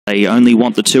They only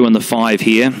want the 2 and the 5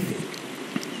 here,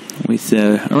 with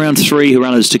around 3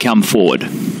 runners to come forward.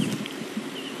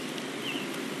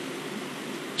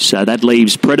 So that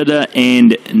leaves Predator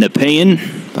and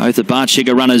Nepean, both the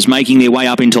Bartschigger runners making their way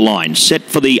up into line. Set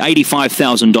for the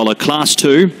 $85,000 Class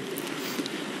 2.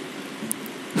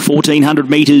 1,400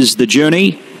 metres the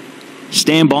journey.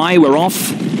 Stand by, we're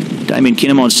off. Damien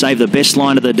Kinnamon saved the best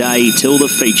line of the day till the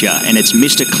feature, and it's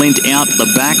Mr. Clint out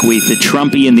the back with the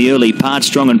Trumpy in the early part.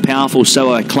 Strong and powerful,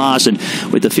 so a Class, and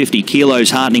with the 50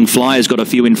 kilos, Heartening Flyer's got a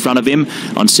few in front of him.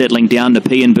 On settling down,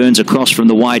 Nepean burns across from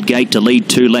the wide gate to lead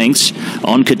 2 lengths.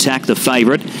 On KATAK, the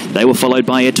favourite. They were followed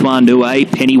by Etoile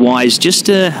Noué. Pennywise just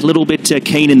a little bit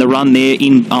keen in the run there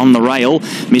on the rail.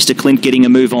 Mr. Clint getting a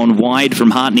move on wide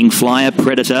from Heartening Flyer.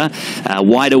 Predator.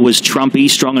 Wider was Trumpy.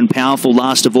 Strong and powerful.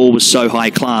 Last of all was So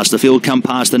High Class. The field come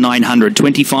past the 900,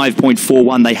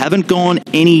 25.41. They haven't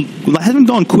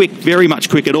gone quick, very much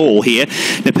quick at all here.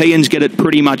 Nepeans get it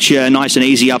pretty much nice and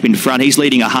easy up in front. He's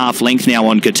leading a half length now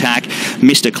on KATAK.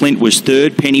 Mr. Clint was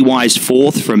 3rd, Pennywise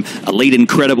 4th from Elite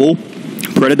Incredible.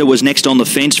 Predator was next on the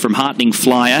fence from Heartening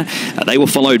Flyer. They were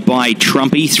followed by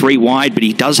Trumpy, 3 wide, but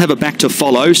he does have a back to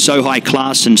follow. So High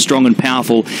Class and Strong and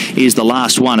Powerful is the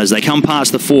last one. As they come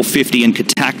past the 450, and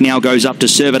KATAK now goes up to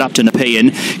serve it up to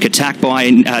Nepean.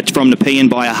 KATAK from Nepean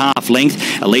by a half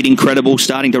length. Elite Incredible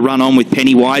starting to run on with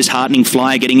Pennywise. Heartening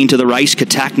Flyer getting into the race.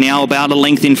 KATAK now about a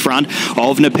length in front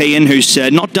of Nepean, who's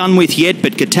not done with yet,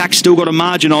 but KATAK's still got a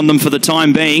margin on them for the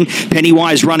time being.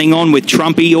 Pennywise running on with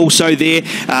Trumpy also there.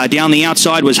 Down the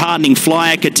outside was Heartening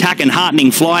Flyer, KATAK and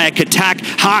Heartening Flyer.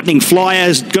 KATAK, Heartening Flyer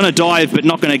is going to dive but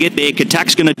not going to get there.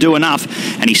 KATAK's going to do enough,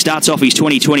 and he starts off his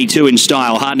 2022 in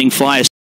style. Heartening Flyer